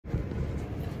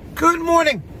Good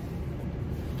morning.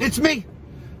 It's me,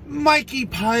 Mikey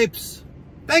Pipes.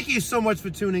 Thank you so much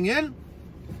for tuning in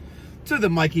to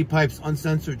the Mikey Pipes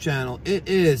Uncensored channel. It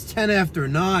is 10 after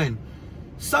 9,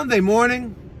 Sunday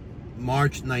morning,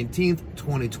 March 19th,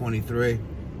 2023.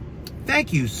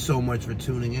 Thank you so much for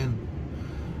tuning in.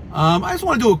 I just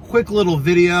want to do a quick little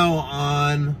video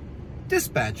on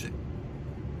dispatching.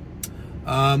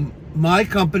 My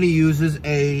company uses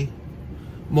a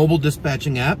mobile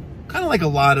dispatching app, kind of like a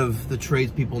lot of the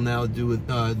tradespeople now do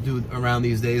around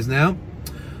these days now.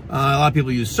 A lot of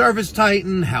people use Service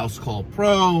Titan, House Call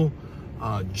Pro,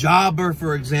 Jobber,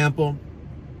 for example.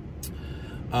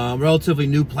 Relatively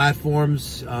new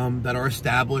platforms that are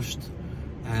established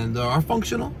and are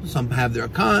functional. Some have their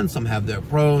cons, some have their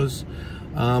pros.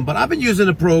 But I've been using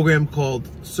a program called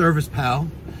Service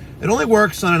Pal. It only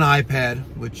works on an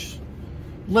iPad, which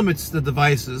limits the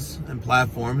devices and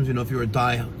platforms. You know, if you're a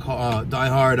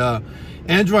diehard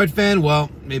Android fan, well,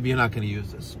 maybe you're not going to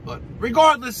use this. But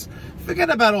regardless, forget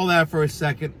about all that for a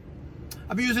second.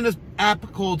 I've been using this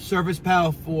app called Service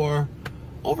Pal for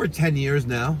over 10 years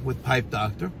now with Pipe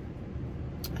Doctor.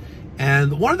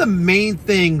 And one of the main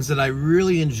things that I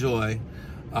really enjoy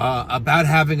about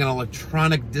having an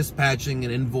electronic dispatching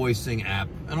and invoicing app,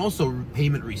 and also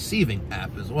payment receiving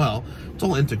app as well, it's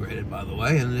all integrated, by the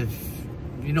way, and if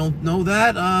you don't know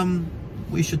that,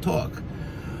 we should talk.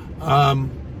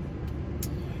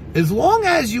 As long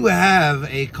as you have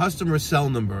a customer cell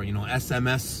number, you know,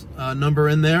 SMS number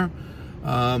in there,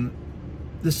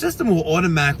 the system will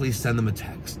automatically send them a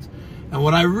text. And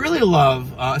what I really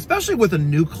love, especially with a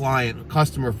new client, a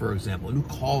customer, for example, a new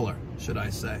caller, should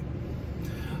I say,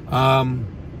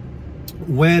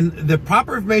 when the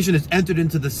proper information is entered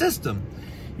into the system,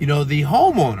 you know, the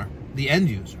homeowner, the end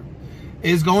user,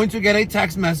 is going to get a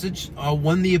text message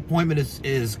when the appointment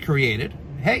is created.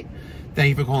 Hey, thank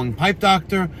you for calling Pipe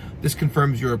Doctor. This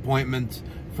confirms your appointment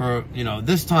for, you know,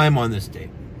 this time on this date.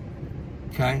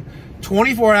 Okay?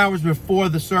 24 hours before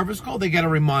the service call, they get a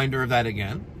reminder of that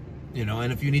again. You know,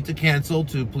 and if you need to cancel,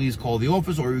 to please call the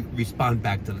office or respond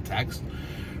back to the text,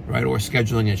 right, or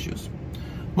scheduling issues.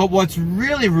 But what's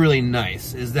really, really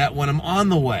nice is that when I'm on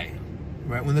the way,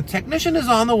 right, when the technician is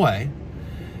on the way,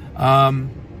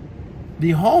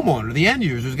 the homeowner, the end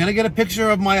user, is going to get a picture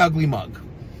of my ugly mug,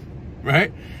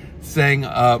 right, saying,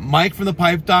 Mike from the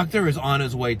Pipe Doctor is on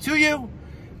his way to you.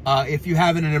 If you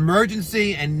have an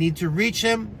emergency and need to reach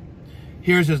him,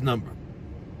 here's his number.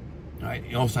 All right,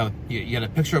 you also have, you get a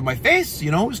picture of my face, you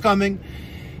know who's coming.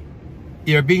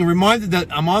 You're being reminded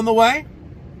that I'm on the way,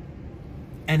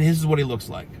 and this is what he looks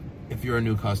like if you're a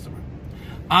new customer.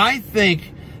 I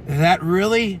think that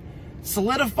really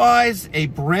solidifies a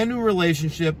brand new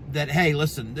relationship that, hey,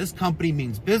 listen, this company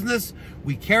means business.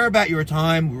 We care about your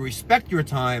time. We respect your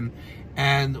time,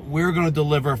 and we're going to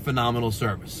deliver phenomenal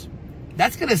service.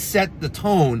 That's going to set the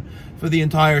tone for the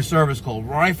entire service call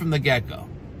right from the get-go.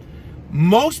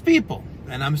 Most people,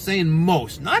 and I'm saying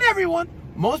most, not everyone,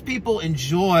 most people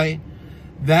enjoy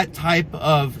that type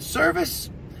of service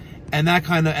and that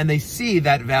kind of, and they see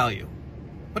that value.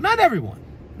 But not everyone,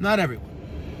 not everyone.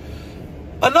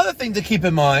 Another thing to keep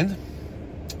in mind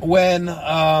when,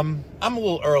 I'm a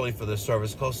little early for this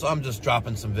service call, so I'm just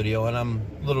dropping some video and I'm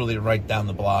literally right down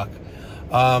the block.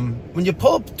 When you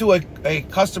pull up to a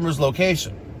customer's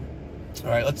location, all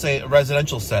right, let's say a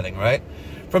residential setting, right?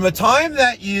 From the time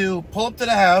that you pull up to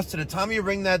the house to the time you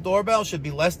ring that doorbell should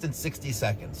be less than 60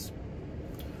 seconds.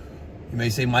 You may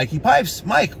say, Mikey Pipes,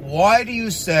 Mike, why do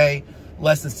you say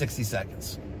less than 60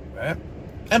 seconds, right?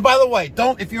 And by the way,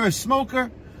 if you're a smoker,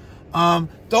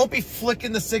 don't be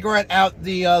flicking the cigarette out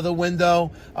the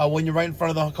window when you're right in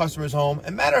front of the customer's home.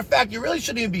 And matter of fact, you really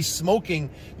shouldn't even be smoking,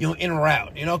 you know, in or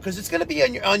out, you know, because it's going to be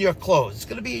on your clothes. It's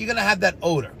going to be, you're going to have that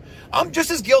odor. I'm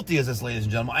just as guilty as this, ladies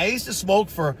and gentlemen. I used to smoke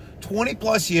for 20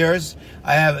 plus years.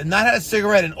 I have not had a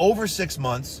cigarette in over 6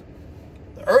 months.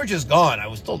 The urge is gone. I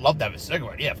would still love to have a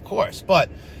cigarette, yeah, of course, but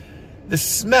the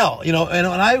smell, you know,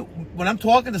 and when I'm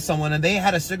talking to someone and they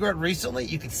had a cigarette recently,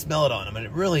 you can smell it on them, and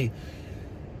it really,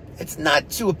 it's not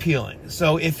too appealing.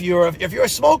 So if you're a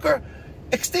smoker,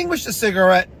 extinguish the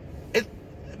cigarette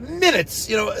minutes,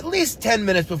 you know, at least 10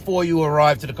 minutes before you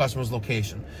arrive to the customer's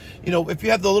location. You know, if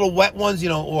you have the little wet ones, you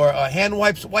know, or hand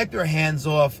wipes, wipe your hands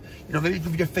off. You know, maybe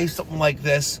give your face something like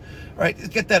this, right?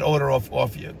 Get that odor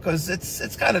off you, because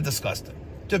it's kind of disgusting.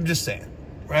 I'm just saying,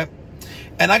 right?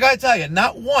 And I gotta tell you,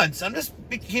 not once, I'm just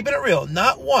keeping it real,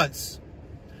 not once,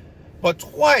 but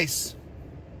twice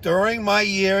during my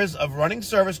years of running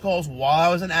service calls while I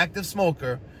was an active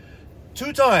smoker,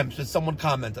 2 times did someone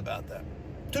comment about that.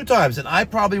 2 times, and I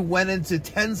probably went into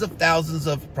tens of thousands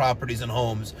of properties and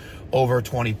homes over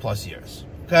 20 plus years.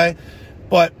 okay?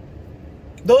 But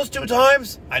those 2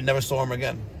 times, I never saw him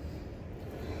again.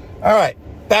 All right,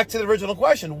 back to the original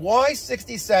question. Why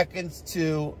 60 seconds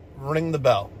to ring the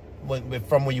bell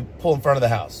from when you pull in front of the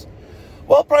house?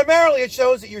 Well, primarily it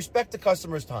shows that you respect the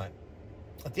customer's time.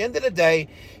 At the end of the day,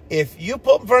 if you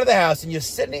pull up in front of the house and you're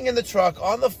sitting in the truck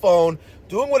on the phone,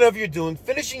 doing whatever you're doing,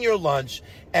 finishing your lunch,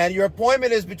 and your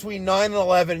appointment is between 9 and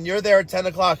 11, and you're there at 10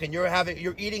 o'clock, and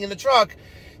you're eating in the truck,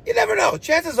 you never know.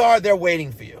 Chances are they're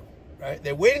waiting for you, right?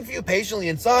 They're waiting for you patiently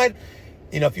inside.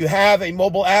 You know, if you have a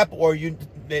mobile app or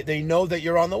they know that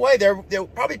you're on the way, they're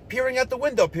probably peering out the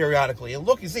window periodically and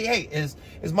look and see, hey, is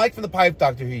Mike from the Pipe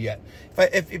Doctor here yet?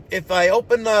 If I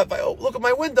look at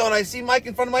my window and I see Mike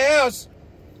in front of my house,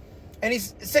 and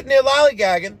he's sitting there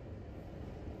lollygagging,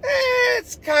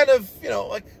 it's kind of, you know,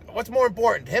 like, what's more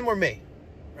important, him or me,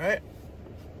 right?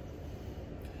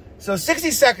 So 60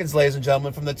 seconds, ladies and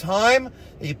gentlemen, from the time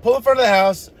that you pull in front of the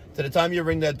house to the time you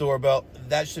ring that doorbell,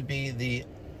 that should be the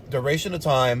duration of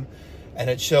time, and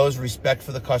it shows respect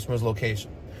for the customer's location.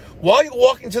 While you're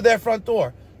walking to their front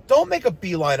door, don't make a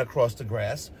beeline across the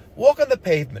grass. Walk on the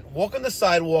pavement, walk on the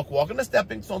sidewalk, walk on the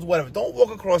stepping stones, whatever. Don't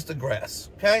walk across the grass,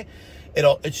 okay?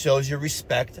 It shows you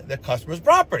respect the customer's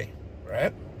property,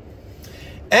 right?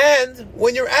 And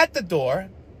when you're at the door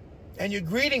and you're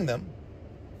greeting them,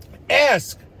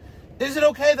 ask, is it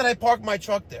okay that I park my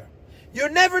truck there? You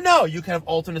never know. You can have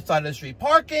alternate side of the street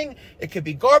parking. It could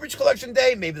be garbage collection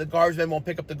day. Maybe the garbage man won't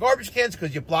pick up the garbage cans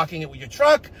because you're blocking it with your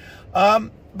truck. But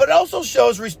it also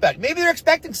shows respect. Maybe they're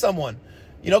expecting someone,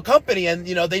 you know, company, and,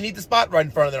 you know, they need the spot right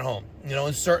in front of their home. You know,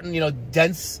 in certain, you know,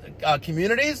 dense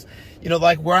communities, you know,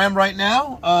 like where I am right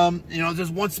now, you know,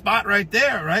 there's one spot right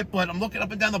there, right? But I'm looking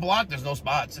up and down the block. There's no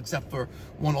spots except for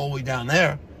one all the way down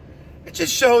there. It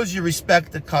just shows you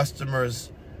respect the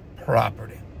customer's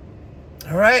property.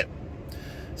 All right?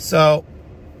 So,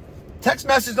 text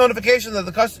message notification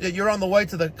that you're on the way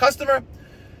to the customer.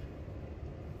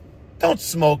 Don't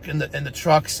smoke in the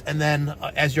trucks, and then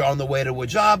as you're on the way to a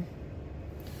job.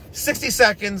 60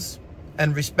 seconds,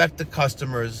 and respect the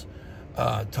customer's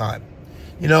time.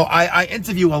 You know, I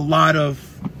interview a lot of,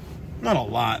 not a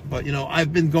lot, but, you know,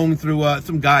 I've been going through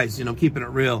some guys, you know, keeping it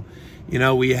real. You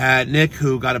know, we had Nick,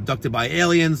 who got abducted by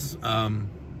aliens,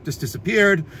 just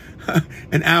disappeared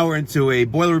an hour into a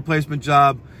boiler replacement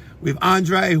job. We have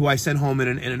Andre, who I sent home in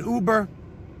an Uber,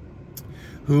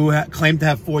 who claimed to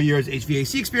have 4 years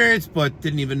HVAC experience, but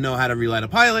didn't even know how to relight a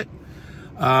pilot.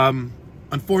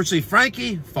 Unfortunately,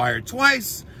 Frankie, fired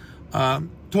twice,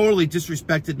 totally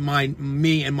disrespected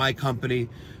me and my company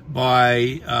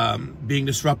by being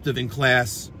disruptive in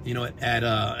class, you know, at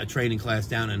a training class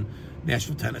down in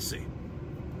Nashville, Tennessee.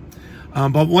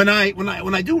 But when I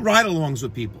do ride-alongs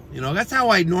with people, you know, that's how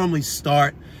I normally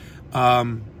start,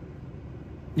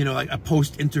 you know, like a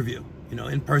post-interview, you know,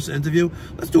 in-person interview.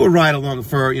 Let's do a ride-along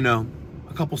for, you know,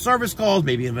 a couple service calls,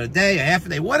 maybe even a day, a half a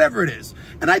day, whatever it is.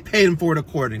 And I pay them for it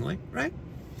accordingly, right?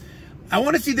 I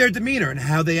want to see their demeanor and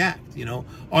how they act, you know.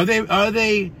 Are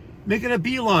they making a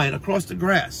beeline across the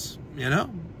grass, you know?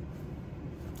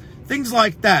 Things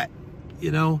like that,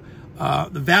 you know.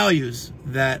 The values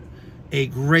that a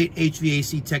great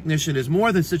HVAC technician is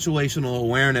more than situational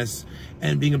awareness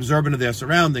and being observant of their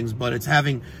surroundings, but it's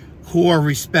having core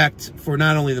respect for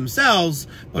not only themselves,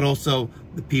 but also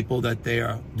the people that they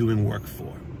are doing work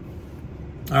for.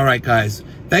 All right, guys.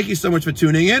 Thank you so much for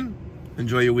tuning in.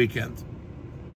 Enjoy your weekend.